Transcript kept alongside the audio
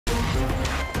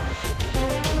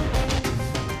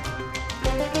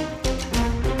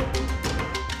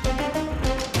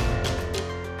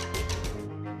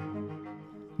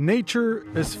Nature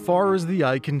as far as the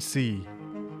eye can see.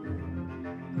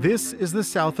 This is the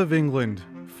south of England,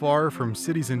 far from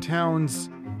cities and towns,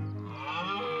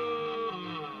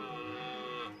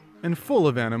 and full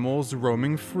of animals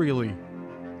roaming freely.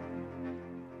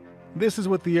 This is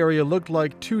what the area looked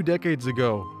like 2 decades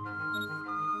ago.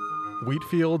 Wheat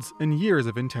fields and years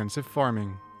of intensive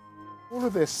farming. All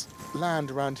of this land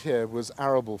around here was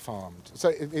arable farmed. So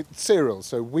it's cereals,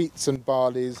 so wheats and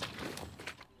barleys.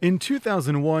 In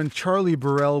 2001, Charlie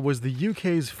Burrell was the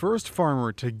UK's first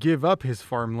farmer to give up his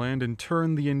farmland and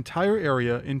turn the entire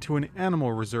area into an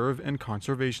animal reserve and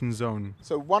conservation zone.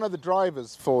 So one of the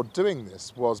drivers for doing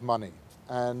this was money.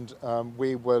 And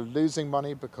we were losing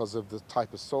money because of the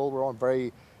type of soil we're on,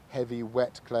 very heavy,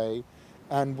 wet clay.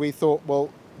 And we thought, well,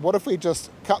 what if we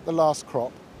just cut the last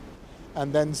crop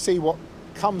and then see what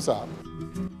comes up?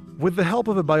 With the help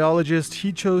of a biologist,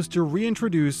 he chose to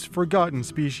reintroduce forgotten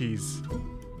species.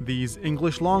 These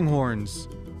English longhorns,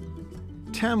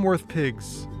 Tamworth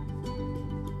pigs,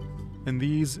 and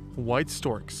these white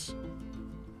storks.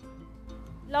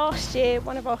 Last year,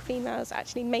 one of our females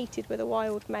actually mated with a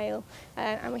wild male,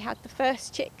 and we had the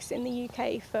first chicks in the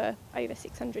UK for over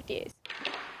 600 years.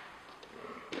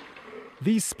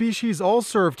 These species all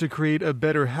serve to create a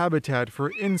better habitat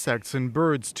for insects and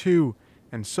birds too,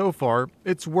 and so far,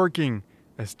 it's working.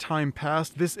 As time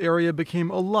passed, this area became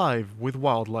alive with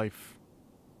wildlife.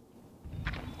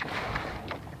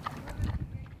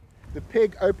 The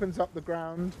pig opens up the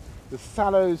ground, the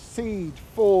sallow seed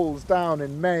falls down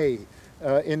in May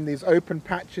in these open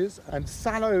patches, and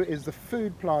sallow is the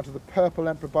food plant of the purple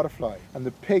emperor butterfly, and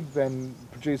the pig then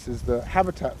produces the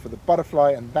habitat for the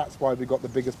butterfly, and that's why we got the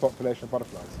biggest population of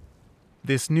butterflies.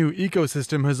 This new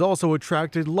ecosystem has also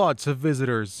attracted lots of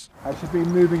visitors. Has she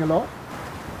been moving a lot?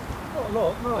 Not a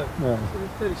lot, no. No. So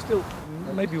it's fairly still,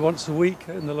 maybe once a week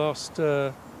in the last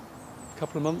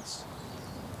couple of months.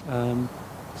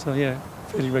 So yeah,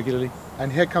 fairly regularly. And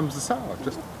here comes the sow.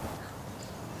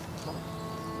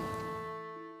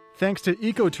 Thanks to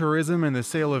ecotourism and the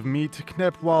sale of meat,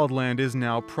 Knepp Wildland is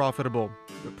now profitable.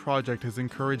 The project has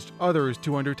encouraged others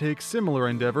to undertake similar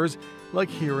endeavours, like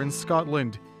here in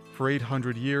Scotland. For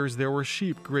 800 years, there were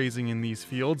sheep grazing in these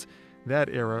fields. That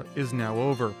era is now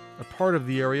over. A part of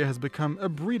the area has become a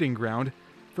breeding ground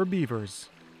for beavers.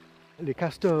 Les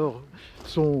castors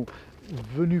sont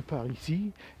venus par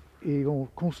ici et ont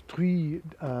construit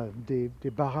des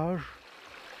barrages.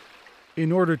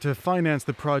 In order to finance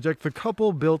the project, the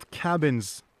couple built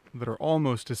cabins that are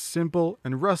almost as simple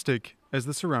and rustic as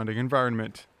the surrounding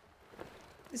environment.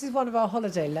 This is one of our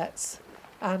holiday lets,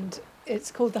 and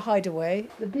it's called the Hideaway.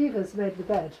 The beavers made the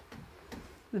bed.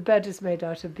 The bed is made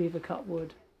out of beaver cut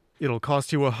wood. It'll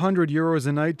cost you €100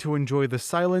 a night to enjoy the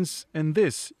silence and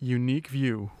this unique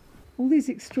view. All these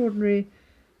extraordinary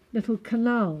little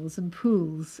canals and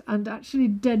pools, and actually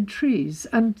dead trees.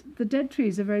 And the dead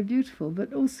trees are very beautiful,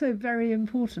 but also very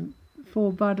important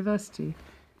for biodiversity.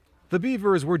 The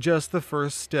beavers were just the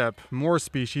first step. More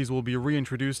species will be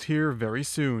reintroduced here very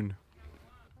soon.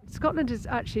 Scotland is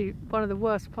actually one of the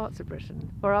worst parts of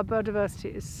Britain, where our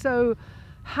biodiversity is so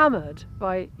hammered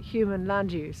by human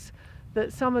land use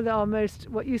that some of our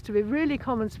what used to be really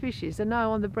common species are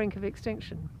now on the brink of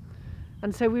extinction.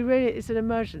 And so it's an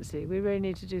emergency. We really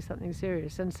need to do something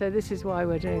serious. And so this is why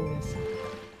we're doing this.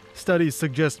 Studies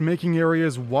suggest making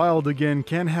areas wild again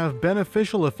can have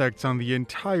beneficial effects on the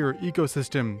entire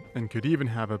ecosystem and could even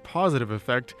have a positive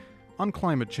effect on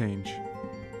climate change.